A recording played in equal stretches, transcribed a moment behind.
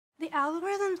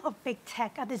algorithms of big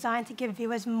tech are designed to give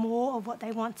viewers more of what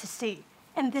they want to see.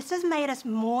 And this has made us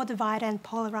more divided and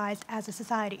polarised as a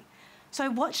society. So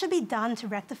what should be done to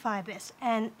rectify this?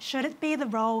 And should it be the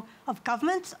role of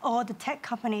governments or the tech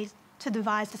companies to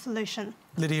devise the solution?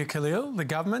 Lydia Khalil, the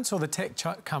governments or the tech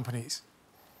companies?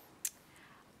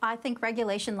 I think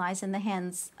regulation lies in the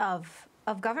hands of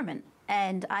government.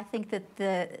 And I think that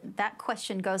that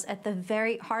question goes at the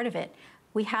very heart of it.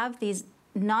 We have these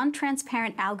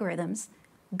non-transparent algorithms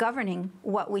governing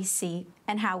what we see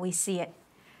and how we see it.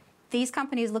 These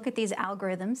companies look at these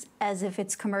algorithms as if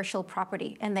it's commercial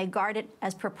property, and they guard it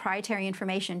as proprietary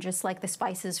information, just like the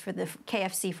spices for the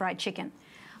KFC fried chicken.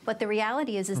 But the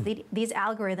reality is these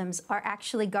algorithms are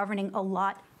actually governing a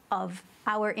lot of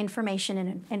our information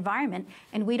and environment,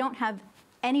 and we don't have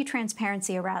any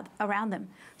transparency around them.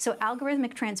 So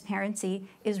algorithmic transparency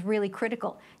is really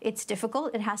critical. It's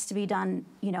difficult. It has to be done,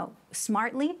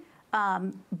 smartly,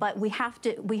 but we have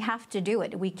to do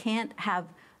it. We can't have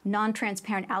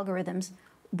non-transparent algorithms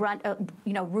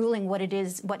ruling what it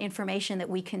is, what information that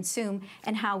we consume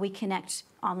and how we connect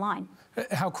online.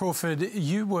 Hal Crawford,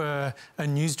 you were a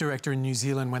news director in New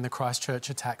Zealand when the Christchurch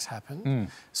attacks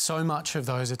happened. So much of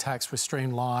those attacks were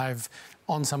streamed live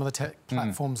on some of the tech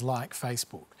platforms like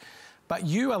Facebook. But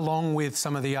you, along with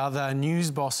some of the other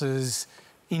news bosses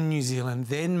in New Zealand,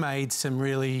 then made some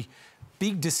really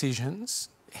big decisions,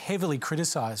 heavily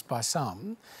criticised by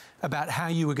some, about how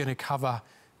you were going to cover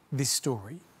this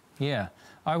story. Yeah,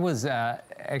 I was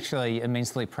actually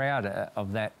immensely proud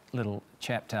of that little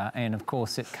chapter, and of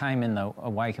course it came in the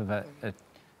wake of a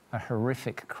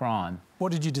horrific crime.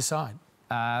 What did you decide?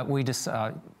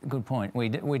 Good point.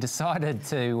 We decided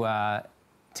to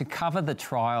cover the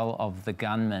trial of the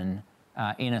gunman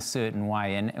in a certain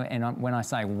way, and when I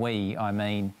say we, I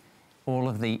mean all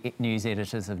of the news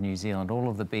editors of New Zealand, all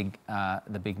of the big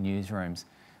newsrooms.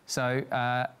 So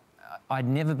I'd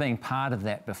never been part of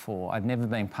that before. I'd never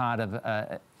been part of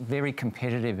a very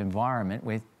competitive environment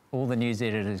where all the news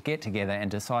editors get together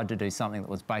and decide to do something that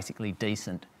was basically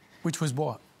decent. Which was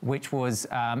what? Which was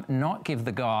not give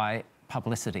the guy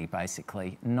publicity,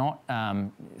 basically, not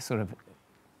sort of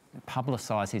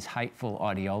publicise his hateful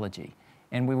ideology.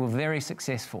 And we were very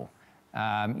successful.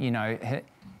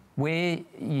 Where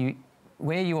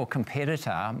your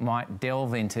competitor might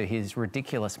delve into his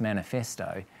ridiculous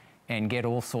manifesto and get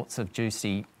all sorts of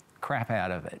juicy crap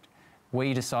out of it,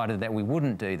 we decided that we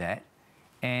wouldn't do that.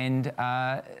 And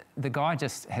the guy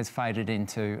just has faded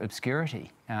into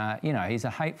obscurity. He's a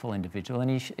hateful individual, and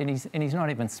he's not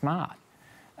even smart.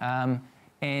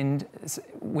 And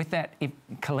with that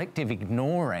collective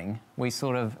ignoring, we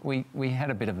had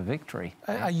a bit of a victory.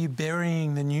 Are you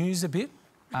burying the news a bit?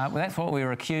 Well, that's what we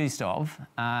were accused of,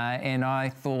 and I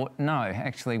thought, no,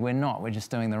 actually we're not. We're just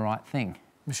doing the right thing.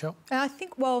 Michelle? I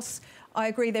think whilst I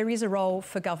agree there is a role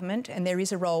for government and there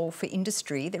is a role for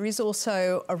industry, there is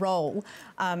also a role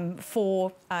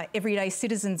for everyday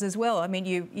citizens as well. I mean,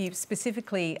 you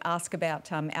specifically ask about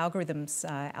algorithms,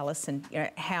 Alice, and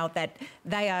how that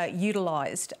they are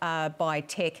utilised by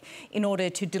tech in order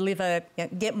to deliver,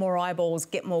 get more eyeballs,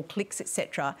 get more clicks,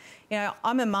 etc.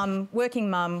 I'm a working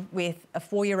mum with a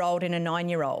 4-year-old and a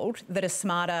 9-year-old that are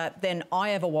smarter than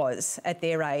I ever was at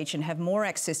their age and have more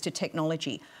access to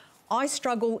technology. I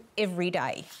struggle every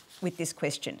day with this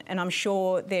question, and I'm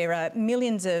sure there are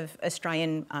millions of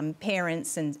Australian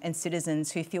parents and citizens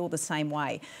who feel the same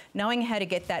way. Knowing how to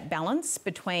get that balance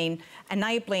between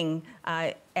enabling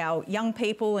our young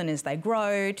people and as they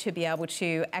grow to be able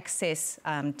to access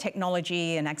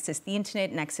technology and access the internet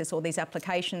and access all these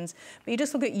applications. But you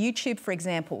just look at YouTube, for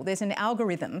example, there's an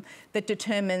algorithm that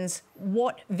determines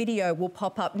what video will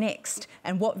pop up next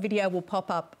and what video will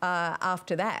pop up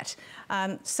after that.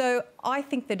 So I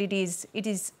think that it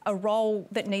is a role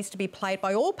that needs to be played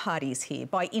by all parties here,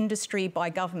 by industry, by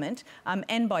government,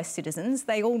 and by citizens.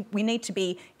 We need to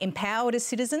be empowered as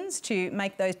citizens to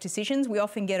make those decisions. We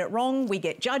often get it wrong, we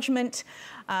get judgment,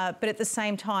 but at the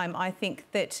same time, I think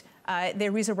that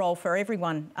there is a role for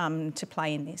everyone to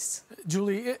play in this.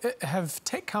 Julie, have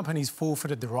tech companies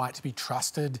forfeited the right to be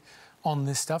trusted on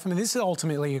this stuff? I mean, this is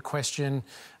ultimately a question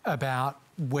about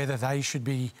whether they should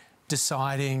be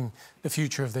deciding the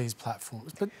future of these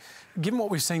platforms. But given what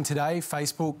we've seen today,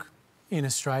 Facebook in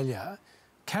Australia,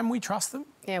 can we trust them?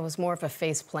 Yeah, it was more of a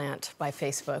faceplant by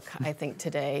Facebook, I think,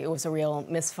 today. It was a real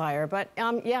misfire. But,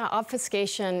 yeah,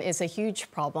 obfuscation is a huge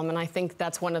problem, and I think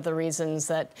that's one of the reasons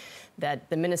that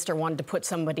the minister wanted to put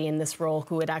somebody in this role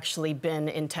who had actually been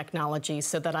in technology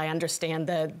so that I understand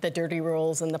the dirty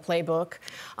rules and the playbook.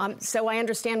 So I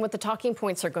understand what the talking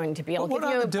points are going to be. What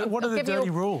are the dirty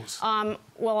rules?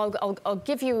 Well, I'll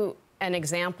give you an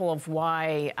example of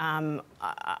why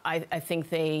I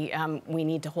think we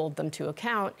need to hold them to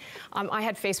account. I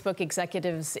had Facebook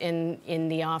executives in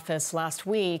the office last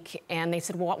week, and they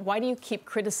said, well, why do you keep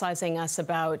criticizing us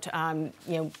about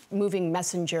moving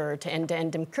Messenger to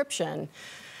end-to-end encryption?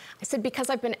 I said, because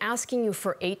I've been asking you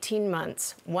for 18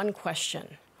 months one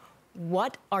question.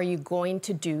 What are you going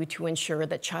to do to ensure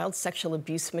that child sexual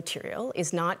abuse material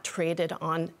is not traded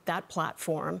on that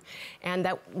platform, and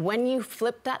that when you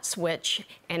flip that switch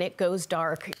and it goes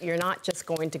dark, you're not just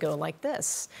going to go like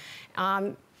this?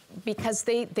 Because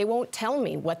they won't tell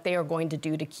me what they are going to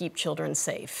do to keep children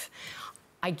safe.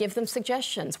 I give them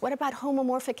suggestions. What about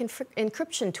homomorphic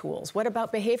encryption tools? What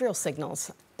about behavioral signals?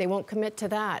 They won't commit to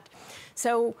that.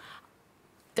 So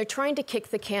they're trying to kick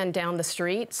the can down the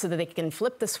street so that they can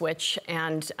flip the switch,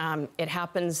 and it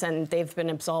happens, and they've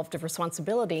been absolved of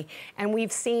responsibility. And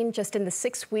we've seen just in the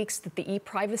 6 weeks that the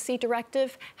e-privacy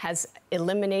directive has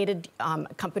eliminated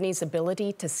companies'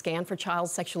 ability to scan for child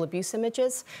sexual abuse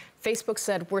images. Facebook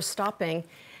said, we're stopping.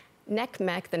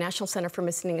 NCMEC, the National Center for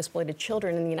Missing and Exploited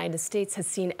Children in the United States, has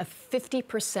seen a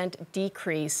 50%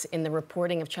 decrease in the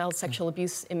reporting of child sexual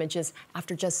abuse images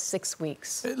after just 6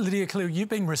 weeks. Lydia Khalil, you've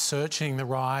been researching the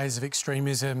rise of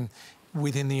extremism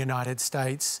within the United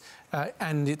States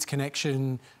and its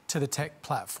connection to the tech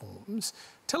platforms.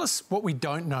 Tell us what we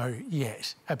don't know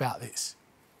yet about this.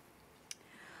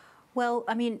 Well,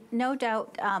 I mean, no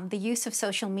doubt the use of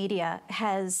social media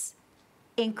has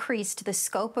increased the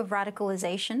scope of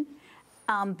radicalization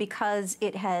because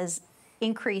it has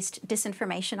increased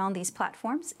disinformation on these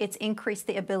platforms. It's increased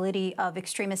the ability of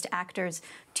extremist actors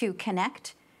to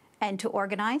connect and to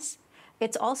organize.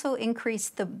 It's also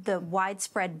increased the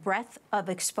widespread breadth of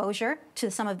exposure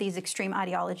to some of these extreme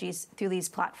ideologies through these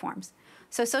platforms.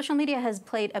 So social media has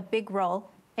played a big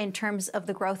role in terms of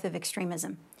the growth of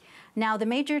extremism. Now, the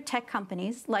major tech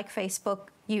companies like Facebook,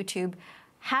 YouTube,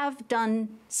 have done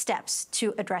steps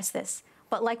to address this.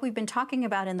 But like we've been talking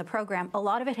about in the program, a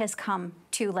lot of it has come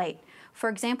too late. For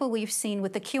example, we've seen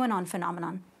with the QAnon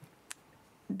phenomenon,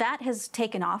 that has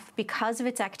taken off because of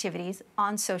its activities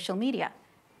on social media.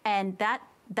 And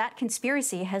that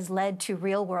conspiracy has led to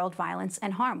real-world violence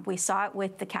and harm. We saw it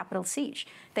with the Capitol siege.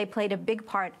 They played a big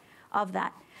part of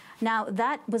that. Now,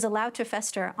 that was allowed to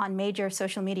fester on major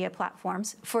social media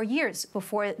platforms for years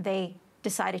before they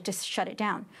decided to shut it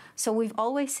down. So we've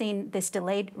always seen this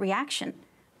delayed reaction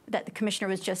that the commissioner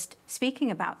was just speaking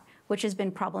about, which has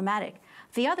been problematic.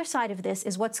 The other side of this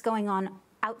is what's going on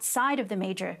outside of the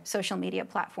major social media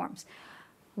platforms.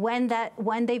 When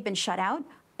they've been shut out,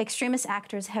 extremist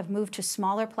actors have moved to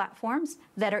smaller platforms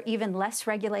that are even less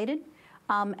regulated,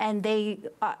 and they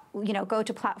go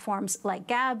to platforms like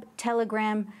Gab,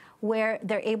 Telegram, where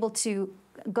they're able to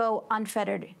go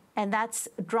unfettered. And that's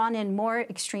drawn in more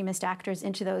extremist actors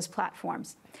into those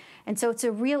platforms. And so it's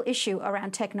a real issue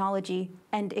around technology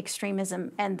and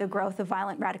extremism and the growth of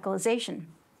violent radicalization.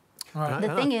 Right.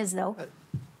 The thing is, though...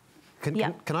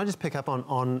 Can I just pick up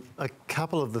on a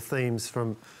couple of the themes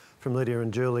from Lydia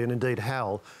and Julie, and indeed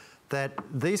Hal, that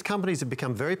these companies have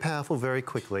become very powerful very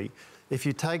quickly. If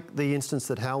you take the instance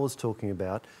that Hal was talking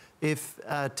about, if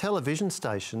television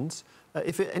stations...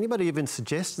 if anybody even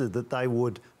suggested that they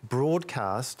would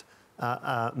broadcast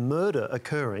murder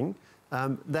occurring,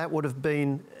 that would have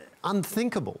been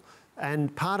unthinkable.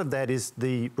 And part of that is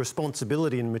the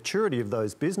responsibility and maturity of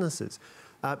those businesses.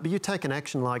 But you take an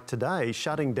action like today,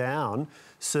 shutting down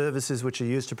services which are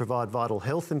used to provide vital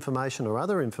health information or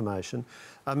other information.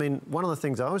 I mean, one of the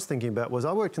things I was thinking about was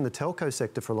I worked in the telco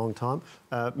sector for a long time.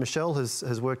 Michelle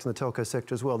has worked in the telco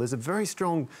sector as well. There's a very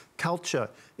strong culture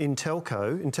in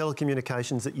telco, in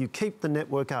telecommunications, that you keep the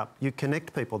network up, you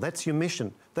connect people. That's your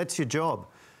mission, that's your job.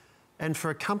 And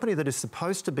for a company that is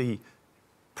supposed to be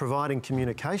providing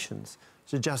communications,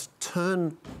 to just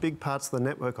turn big parts of the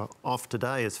network off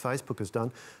today, as Facebook has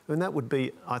done, I mean, that would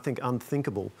be, I think,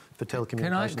 unthinkable for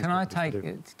telecommunications. Can I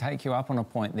take you up on a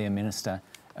point there, Minister,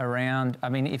 around, I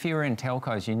mean, if you're in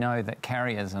telcos, you know that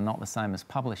carriers are not the same as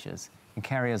publishers, and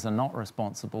carriers are not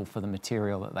responsible for the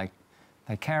material that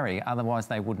they carry, otherwise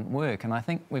they wouldn't work. And I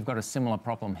think we've got a similar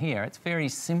problem here. It's very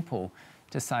simple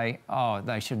to say, oh,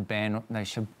 they should have banned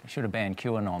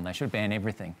QAnon, they should ban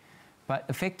everything. But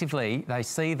effectively, they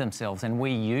see themselves, and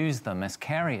we use them as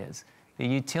carriers. The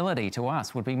utility to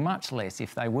us would be much less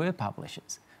if they were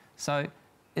publishers. So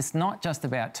it's not just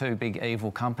about two big evil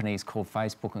companies called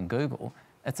Facebook and Google.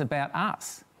 It's about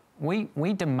us. We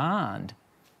demand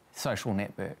social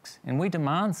networks, and we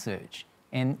demand search,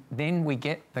 and then we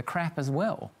get the crap as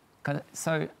well.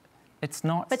 So It's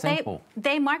not simple.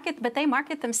 They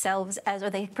market themselves as, or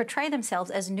they portray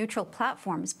themselves as neutral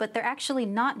platforms, but they're actually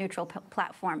not neutral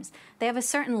platforms. They have a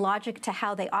certain logic to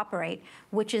how they operate,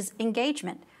 which is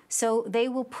engagement. So they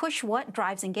will push what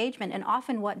drives engagement, and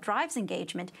often what drives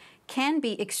engagement can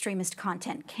be extremist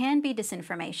content, can be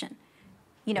disinformation.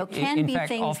 You know, can be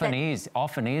things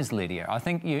often is, Lydia. I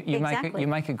think you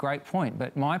make a great point,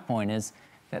 but my point is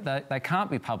that they can't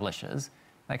be publishers,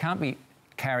 they can't be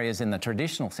carriers in the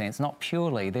traditional sense, not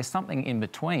purely. There's something in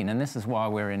between, and this is why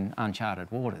we're in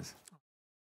uncharted waters.